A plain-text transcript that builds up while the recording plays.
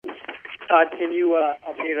Todd, can you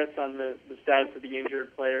update us on the status of the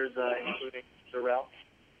injured players, including Darrell?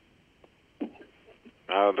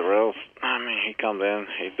 Darrell's, he comes in,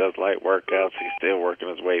 he does light workouts, he's still working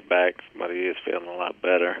his way back, but he is feeling a lot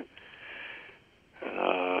better.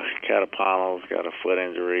 Catapano's got a foot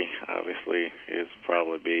injury. Obviously, it'll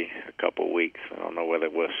probably be a couple weeks. I don't know whether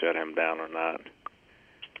we'll shut him down or not.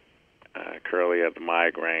 Curly had the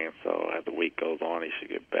migraine, so as the week goes on, he should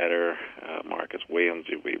get better. Marcus Williams,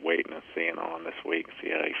 you'll be waiting and seeing on this week, see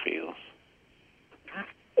how he feels.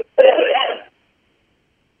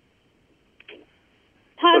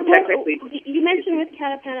 Todd, you mentioned with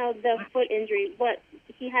Catapano the foot injury. What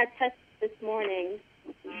he had tests this morning.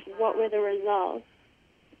 What were the results?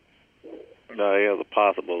 He has a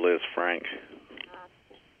possible list, Frank.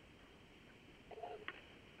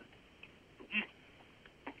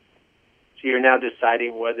 So you're now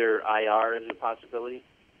deciding whether IR is a possibility?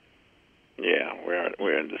 Yeah, we're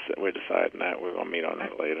deciding that. We're going to meet on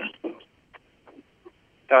that later.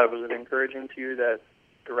 Was it encouraging to you that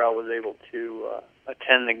Darrell was able to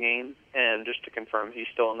attend the game? And just to confirm, he's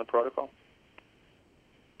still in the protocol?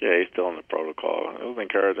 Yeah, he's still in the protocol. It was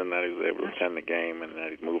encouraging that he was able to attend the game and that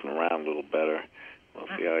he's moving around a little better. We'll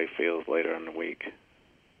see how he feels later in the week.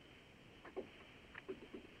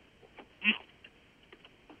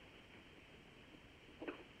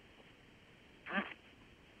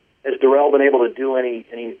 Has Darrell been able to do any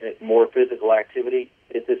more physical activity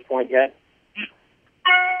at this point yet?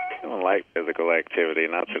 I don't like physical activity,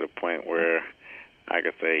 not to the point where I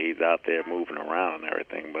could say he's out there moving around and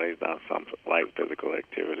everything, but he's done some light physical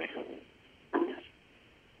activity.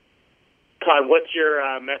 Todd, what's your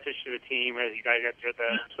message to the team as you guys enter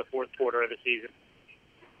the fourth quarter of the season?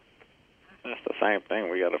 That's the same thing.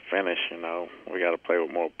 We got to finish, We got to play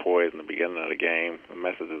with more poise in the beginning of the game. The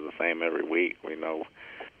message is the same every week. We know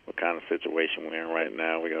what kind of situation we're in right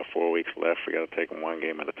now. We got 4 weeks left. We got to take them one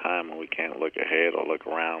game at a time, and we can't look ahead or look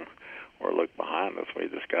around or look behind us. We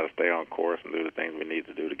just got to stay on course and do the things we need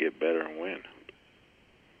to do to get better and win.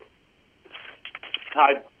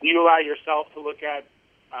 Todd, do you allow yourself to look at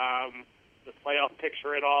the playoff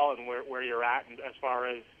picture at all and where you're at as far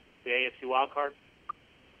as the AFC wildcard?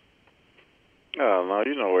 No,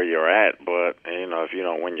 you know where you're at, but, if you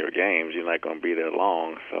don't win your games, you're not going to be there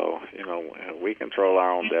long. So, we control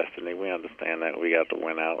our own destiny. We understand that. We got to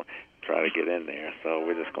win out, try to get in there. So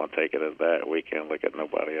we're just going to take it as that. We can't look at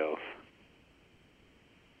nobody else.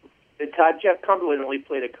 Todd, Jeff Cumberland only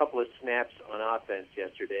played a couple of snaps on offense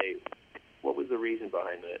yesterday. What was the reason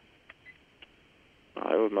behind that?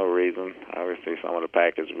 There was no reason. Obviously, some of the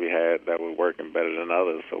packages we had that were working better than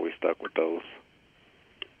others, so we stuck with those.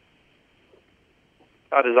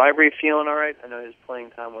 Todd, is Ivory feeling all right? I know his playing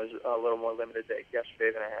time was a little more limited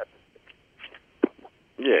yesterday than I had.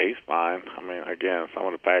 Yeah, he's fine. Again, some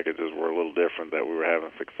of the packages were a little different that we were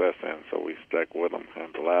having success in, so we stuck with him.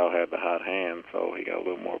 And Bilal had the hot hand, so he got a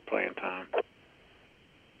little more playing time.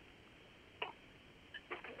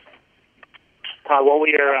 Todd, what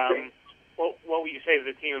will you say to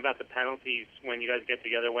the team about the penalties when you guys get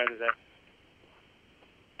together Wednesday?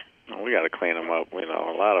 We got to clean them up. A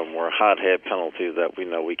lot of them were hothead penalties that we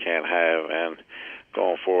know we can't have, and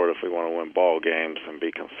going forward, if we want to win ball games and be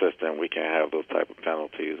consistent, we can't have those type of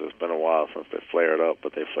penalties. It's been a while since they flared up,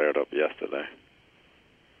 but they flared up yesterday.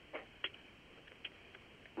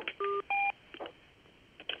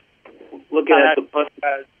 Looking at the punt,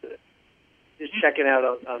 just checking out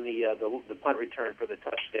on the punt return for the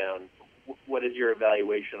touchdown. What is your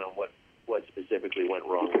evaluation on what specifically went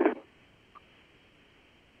wrong?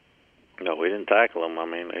 No, we didn't tackle him.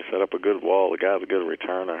 They set up a good wall. The guy's a good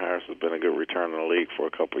returner. Harris has been a good returner in the league for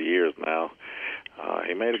a couple of years now.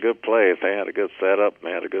 He made a good play. They had a good setup.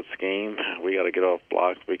 They had a good scheme. We got to get off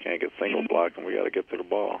blocks. We can't get single block, and we got to get to the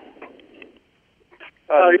ball.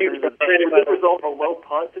 Are you frustrated by the result of a low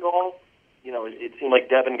punt at all? It seemed like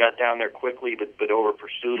Devin got down there quickly, but over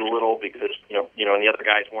pursued a little because and the other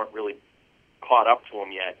guys weren't really caught up to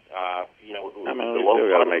him yet. We still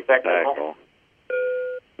got to make the tackle.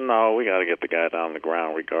 No, we got to get the guy down on the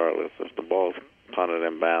ground regardless. If the ball's punted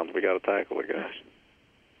in bounds, we got to tackle the guy.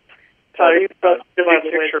 Todd, are you frustrated by the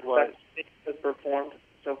way the team has performed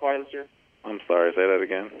so far this year? I'm sorry, say that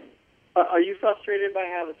again. Are you frustrated by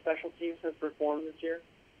how the special teams have performed this year?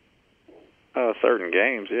 Certain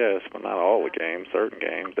games, yes, but not all the games. Certain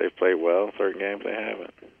games they've played well. Certain games they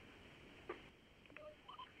haven't.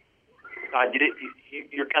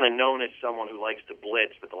 You're kind of known as someone who likes to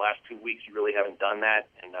blitz, but the last 2 weeks you really haven't done that.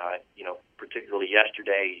 And, particularly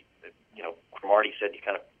yesterday, Cromartie said you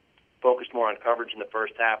kind of focused more on coverage in the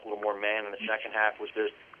first half, a little more man in the second half. Was there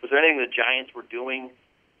anything the Giants were doing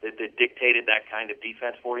that dictated that kind of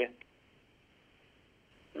defense for you?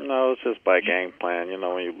 No, it's just by game plan. You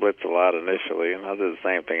know, when you blitz a lot initially, and I did the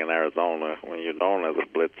same thing in Arizona. When you're known as a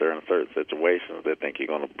blitzer in certain situations, they think you're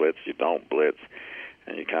going to blitz. You don't blitz,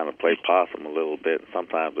 and you kind of play possum a little bit.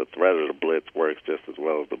 Sometimes the threat of the blitz works just as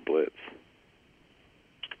well as the blitz.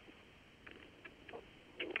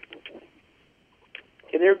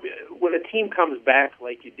 Can there, when a team comes back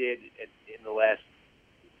like you did in the last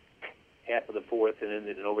half of the fourth and then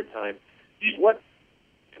in overtime,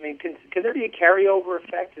 can there be a carryover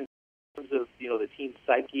effect in terms of, the team's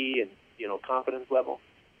psyche and, confidence level?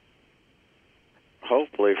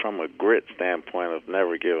 Hopefully, from a grit standpoint of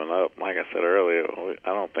never giving up. Like I said earlier, I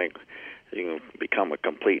don't think you can become a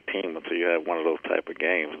complete team until you have one of those type of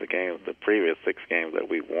games. The previous 6 games that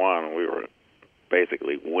we won, we were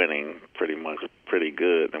basically winning pretty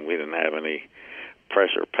good, and we didn't have any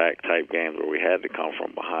pressure-packed type games where we had to come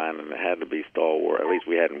from behind and it had to be stalwart. At least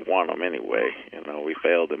we hadn't won them anyway. We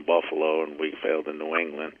failed in Buffalo and we failed in New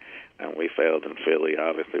England and we failed in Philly.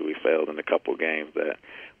 Obviously, we failed in a couple games that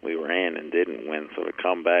we were in and didn't win. So to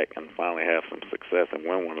come back and finally have some success and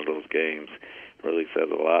win one of those games really says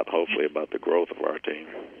a lot, hopefully, about the growth of our team.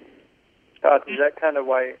 Is that kind of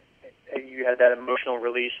why you had that emotional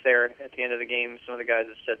release there at the end of the game? Some of the guys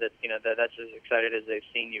have said that, that's as excited as they've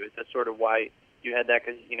seen you. Is that sort of why you had that,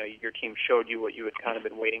 because your team showed you what you had kind of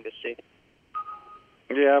been waiting to see?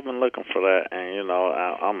 Yeah, I've been looking for that, and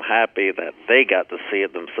I'm happy that they got to see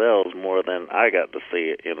it themselves more than I got to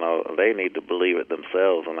see it. They need to believe it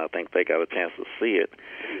themselves, and I think they got a chance to see it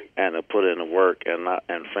and to put in the work and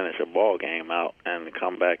finish a ball game out and to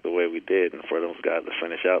come back the way we did, and for those guys to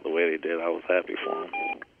finish out the way they did, I was happy for them.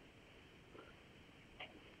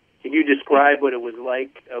 Can you describe what it was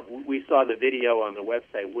like? We saw the video on the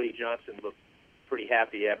website. Woody Johnson looked pretty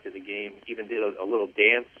happy after the game, even did a little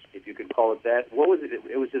dance, if you could call it that. What was it?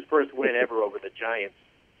 It was his first win ever over the Giants.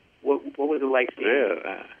 What was it like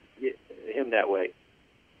seeing him that way?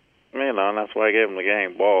 And that's why I gave him the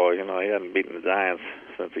game ball. He hadn't beaten the Giants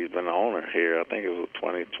since he's been the owner here. I think it was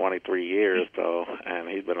 23 years, though, and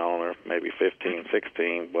he's been owner maybe 15,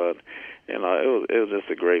 16. But, it was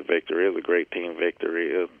just a great victory. It was a great team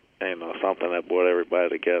victory. It was, something that brought everybody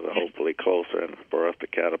together, hopefully closer, and for us to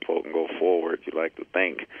catapult and go forward, you like to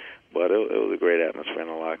think. But it was a great atmosphere in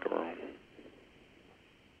the locker room.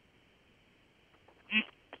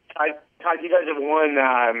 Todd, you guys have won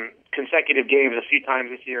consecutive games a few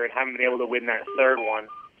times this year and haven't been able to win that third one.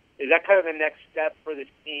 Is that kind of the next step for this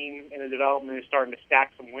team in the development, is starting to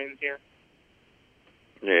stack some wins here?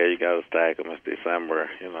 Yeah, you got to stack them. It's December.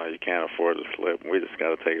 You can't afford to slip. We just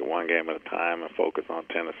got to take it one game at a time and focus on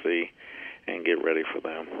Tennessee and get ready for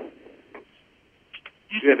them.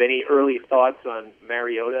 Do you have any early thoughts on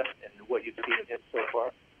Mariota and what you've seen of him so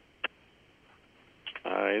far?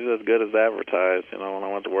 He's as good as advertised. When I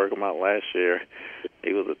went to work him out last year,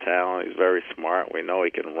 he was a talent. He's very smart. We know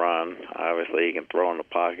he can run. Obviously, he can throw in the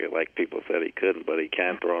pocket like people said he couldn't, but he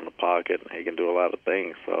can throw in the pocket, and he can do a lot of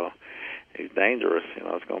things. So he's dangerous.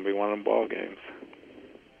 It's going to be one of them ball games.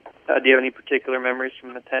 Do you have any particular memories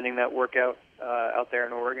from attending that workout out there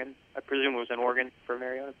in Oregon? I presume it was in Oregon for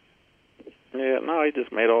Mariota. Yeah, no, he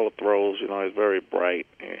just made all the throws. He's very bright,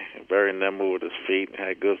 very nimble with his feet,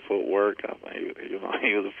 had good footwork. I think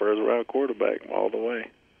he was a first-round quarterback all the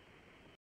way.